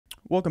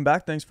Welcome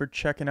back. Thanks for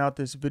checking out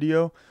this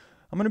video.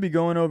 I'm going to be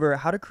going over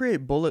how to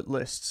create bullet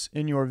lists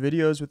in your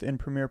videos within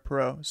Premiere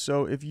Pro.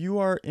 So if you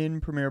are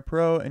in Premiere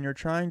Pro and you're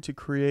trying to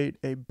create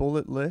a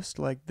bullet list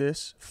like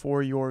this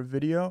for your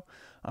video,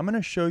 I'm going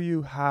to show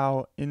you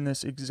how in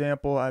this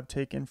example I've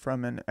taken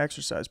from an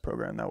exercise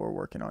program that we're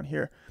working on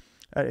here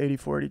at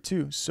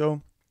 8482.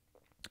 So,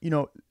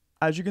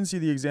 as you can see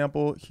the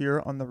example here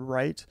on the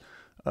right,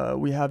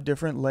 we have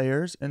different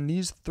layers, and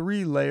these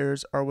 3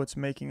 layers are what's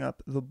making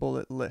up the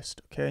bullet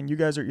list. Okay, and you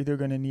guys are either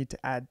going to need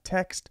to add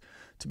text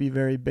to be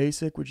very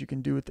basic, which you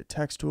can do with the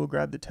text tool.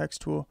 Grab the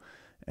text tool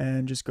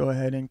and just go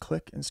ahead and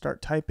click and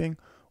start typing,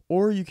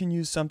 or you can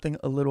use something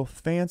a little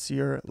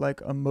fancier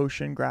like a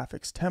motion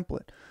graphics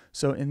template.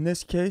 So in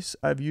this case,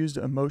 I've used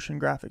a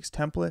motion graphics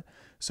template,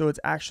 so it's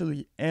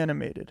actually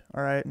animated,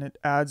 all right, and it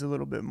adds a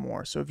little bit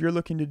more. So if you're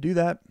looking to do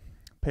that,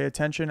 pay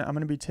attention. I'm going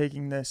to be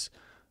taking this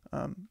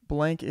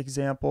blank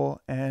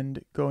example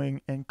and going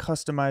and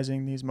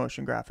customizing these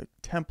motion graphic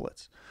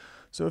templates.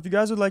 So if you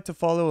guys would like to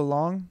follow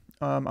along,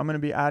 I'm going to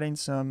be adding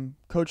some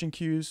coaching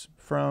cues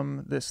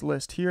from this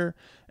list here,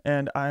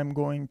 and I'm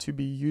going to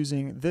be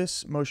using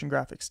this motion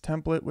graphics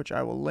template, which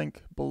I will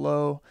link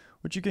below,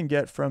 which you can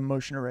get from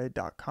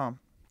motionarray.com.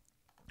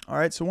 All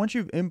right, so once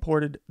you've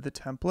imported the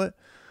template,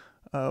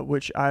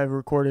 which I've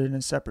recorded in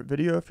a separate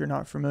video if you're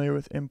not familiar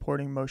with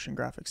importing motion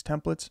graphics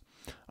templates,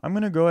 I'm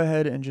going to go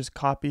ahead and just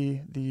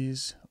copy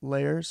these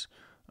layers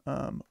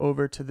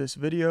over to this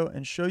video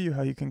and show you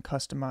how you can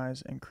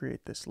customize and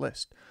create this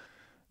list.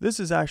 This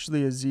is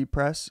actually a Z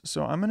press,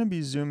 so I'm going to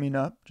be zooming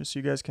up just so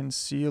you guys can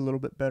see a little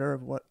bit better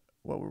of what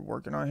we're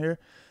working on here.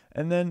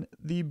 And then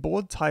the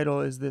bold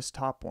title is this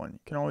top one. You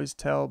can always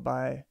tell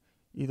by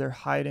either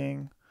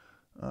hiding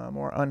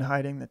or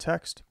unhiding the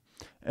text.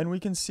 And we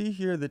can see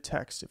here the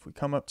text if we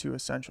come up to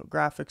Essential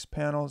Graphics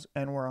Panels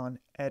and we're on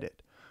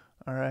Edit.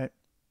 All right.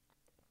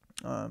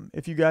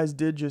 If you guys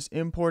did just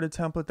import a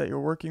template that you're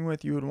working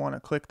with, you would want to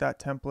click that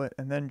template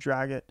and then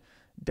drag it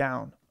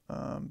down.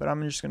 But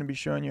I'm just going to be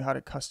showing you how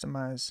to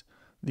customize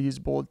these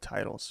bold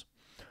titles.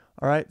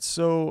 All right,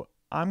 so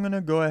I'm going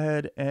to go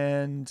ahead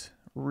and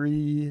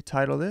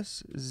retitle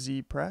this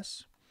Z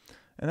Press,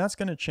 and that's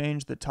going to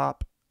change the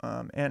top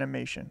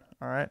animation.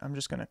 All right, I'm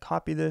just going to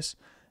copy this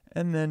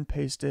and then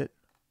paste it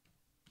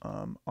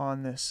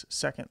on this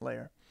second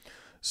layer.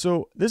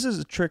 So this is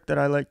a trick that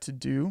I like to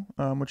do,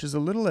 which is a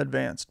little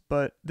advanced,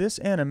 but this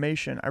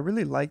animation, I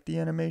really like the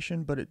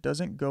animation, but it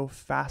doesn't go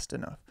fast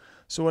enough.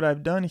 So what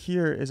I've done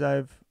here is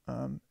I've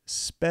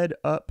sped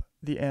up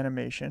the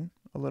animation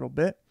a little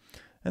bit,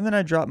 and then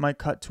I dropped my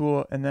cut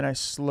tool and then I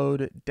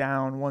slowed it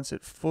down once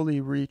it fully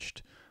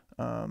reached,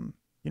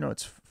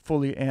 its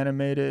fully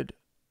animated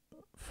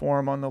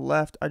form on the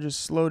left. I just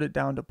slowed it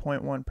down to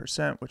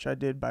 0.1%, which I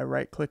did by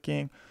right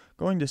clicking,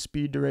 going to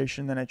speed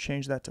duration, then I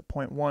changed that to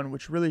 0.1,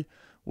 which really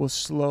will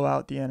slow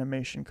out the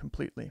animation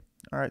completely.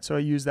 All right, so I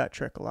use that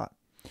trick a lot.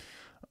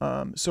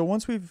 So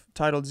once we've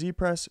titled Z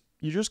Press,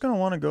 you're just going to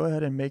want to go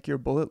ahead and make your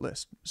bullet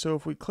list. So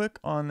if we click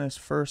on this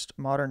first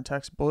modern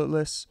text bullet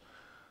lists,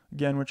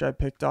 again, which I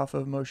picked off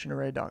of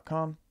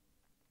motionarray.com,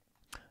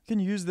 you can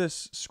use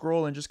this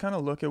scroll and just kind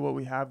of look at what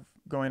we have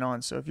going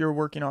on. So if you're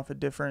working off a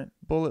different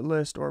bullet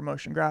list or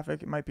motion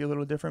graphic, it might be a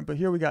little different, but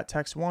here we got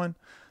text 1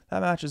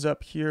 that matches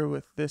up here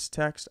with this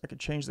text. I could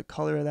change the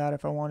color of that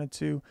if I wanted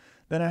to.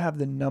 Then I have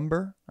the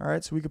number. All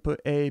right, so we could put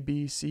A,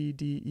 B, C,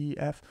 D, E,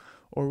 F,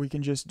 or we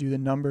can just do the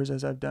numbers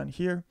as I've done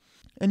here.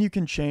 And you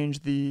can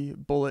change the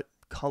bullet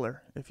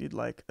color if you'd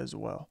like as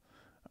well.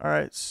 All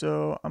right,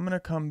 so I'm going to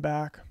come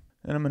back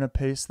and I'm going to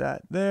paste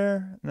that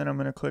there. And then I'm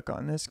going to click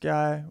on this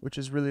guy, which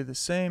is really the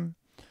same,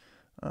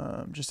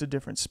 just a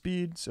different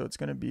speed. So it's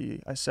going to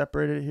be, I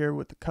separated it here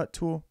with the cut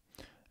tool.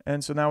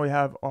 And so now we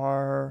have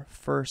our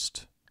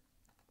first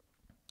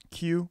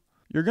cue.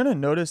 You're going to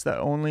notice that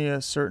only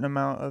a certain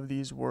amount of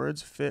these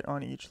words fit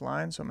on each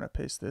line. So I'm going to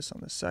paste this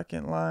on the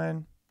second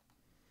line.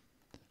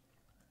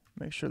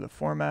 Make sure the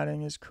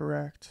formatting is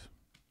correct.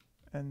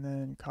 And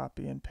then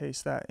copy and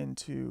paste that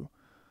into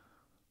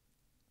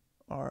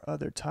our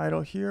other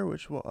title here,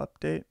 which will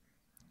update.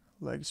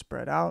 Legs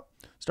spread out.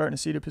 Starting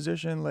to seated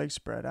position, legs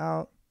spread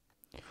out.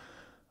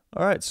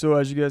 All right, so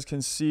as you guys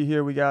can see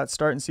here, we got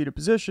start in seated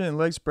position,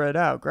 legs spread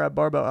out, grab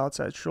barbell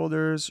outside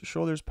shoulders,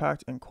 shoulders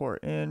packed and core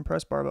in,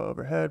 press barbell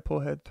overhead, pull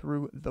head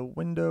through the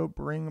window,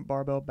 bring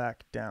barbell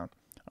back down.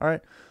 All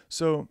right,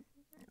 so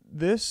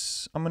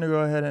this, I'm gonna go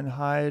ahead and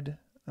hide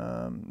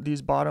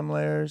these bottom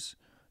layers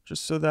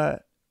just so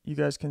that you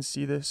guys can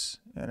see this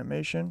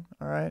animation.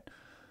 All right,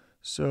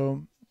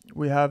 so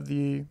we have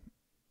the,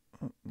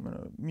 I'm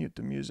gonna mute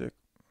the music.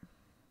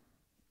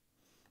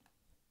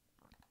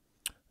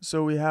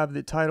 So we have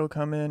the title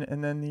come in,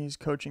 and then these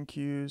coaching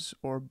cues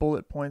or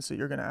bullet points that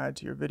you're going to add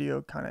to your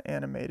video kind of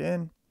animate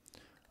in.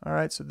 All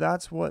right, so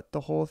that's what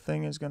the whole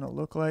thing is going to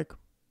look like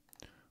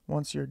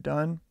once you're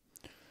done.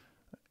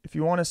 If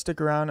you want to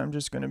stick around, I'm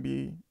just going to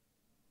be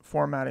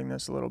formatting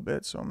this a little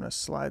bit. So I'm going to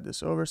slide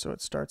this over so it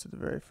starts at the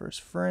very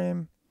first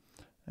frame.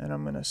 And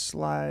I'm going to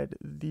slide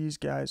these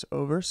guys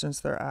over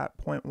since they're at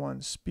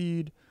 0.1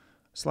 speed.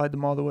 slide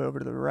them all the way over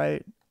to the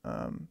right,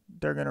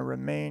 they're going to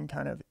remain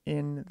kind of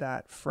in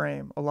that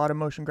frame. A lot of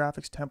motion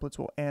graphics templates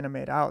will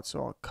animate out, so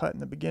I'll cut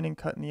in the beginning,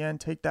 cut in the end,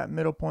 take that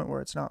middle point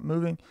where it's not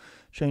moving,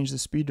 change the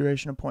speed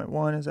duration to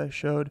 0.1 as I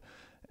showed,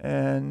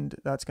 and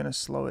that's going to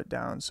slow it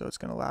down so it's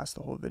going to last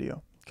the whole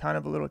video. Kind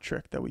of a little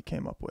trick that we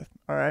came up with.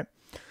 All right,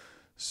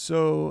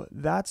 so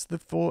that's the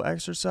full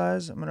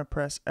exercise. I'm going to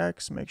press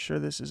X, make sure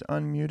this is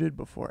unmuted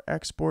before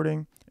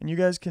exporting, and you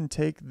guys can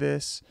take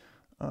this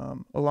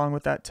along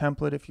with that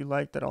template if you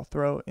like, that I'll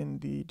throw in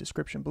the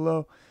description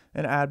below,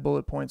 and add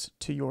bullet points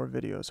to your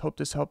videos. Hope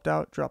this helped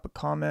out. Drop a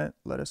comment,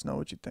 let us know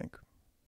what you think.